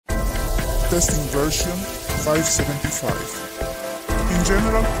testing version 575. In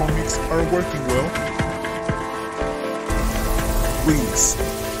general, comics are working well. Reels,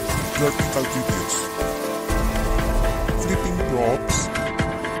 vertical videos, flipping props,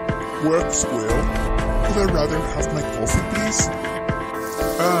 works well. Could I rather have my coffee, please?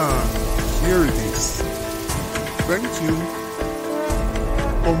 Here it is. Thank you.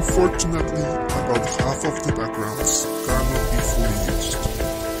 Unfortunately, about half of the backgrounds cannot be fully used.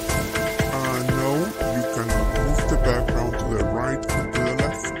 Now you can move the background to the right and to the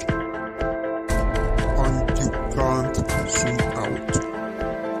left. And you can't zoom out.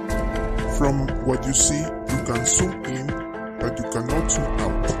 From what you see, you can zoom in, but you cannot zoom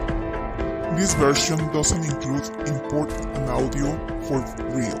out. This version doesn't include import an audio for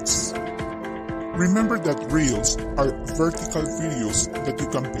Reels. Remember that Reels are vertical videos that you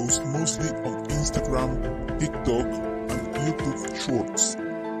can post mostly on Instagram, TikTok, and YouTube Shorts.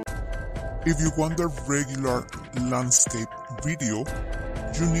 If you want a regular landscape video,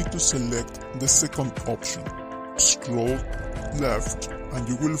 you need to select the second option. Scroll left and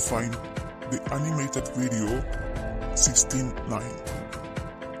you will find the animated video 16:9.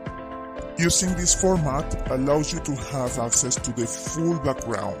 Using this format allows you to have access to the full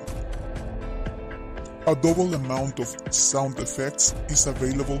background. A double amount of sound effects is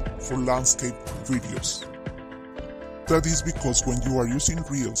available for landscape videos. That is because when you are using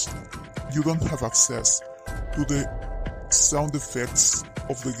Reels, you don't have access to the sound effects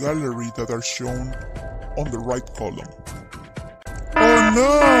of the gallery that are shown on the right column. Oh no!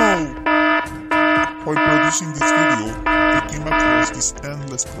 While producing this video, I came across this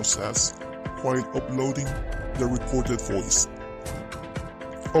endless process while uploading the recorded voice.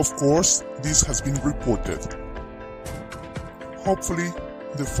 Of course, this has been reported. Hopefully,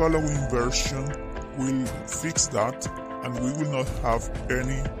 the following version will fix that and we will not have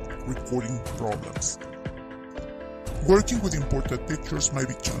any recording problems. Working with imported pictures might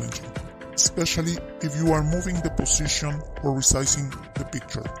be challenging, especially if you are moving the position or resizing the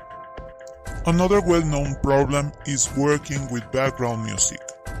picture. Another well-known problem is working with background music.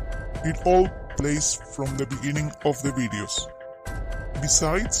 It all plays from the beginning of the videos.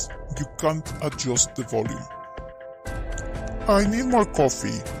 Besides, you can't adjust the volume. I need more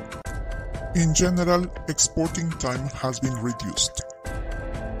coffee. In general, exporting time has been reduced.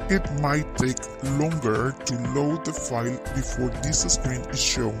 It might take longer to load the file before this screen is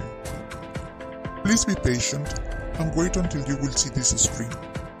shown. Please be patient and wait until you will see this screen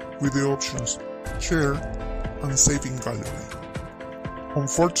with the options Share and Save in Gallery.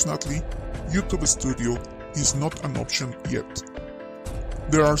 Unfortunately, YouTube Studio is not an option yet.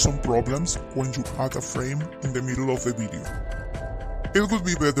 There are some problems when you add a frame in the middle of the video. It would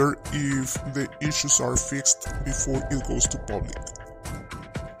be better if the issues are fixed before it goes to public.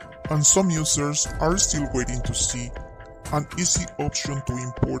 And some users are still waiting to see an easy option to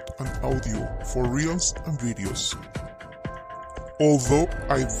import an audio for Reels and videos. Although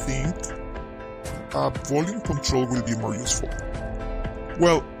I think a volume control will be more useful.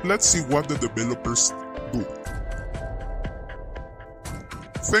 Well, let's see what the developers do.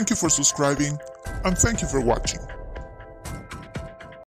 Thank you for subscribing and thank you for watching.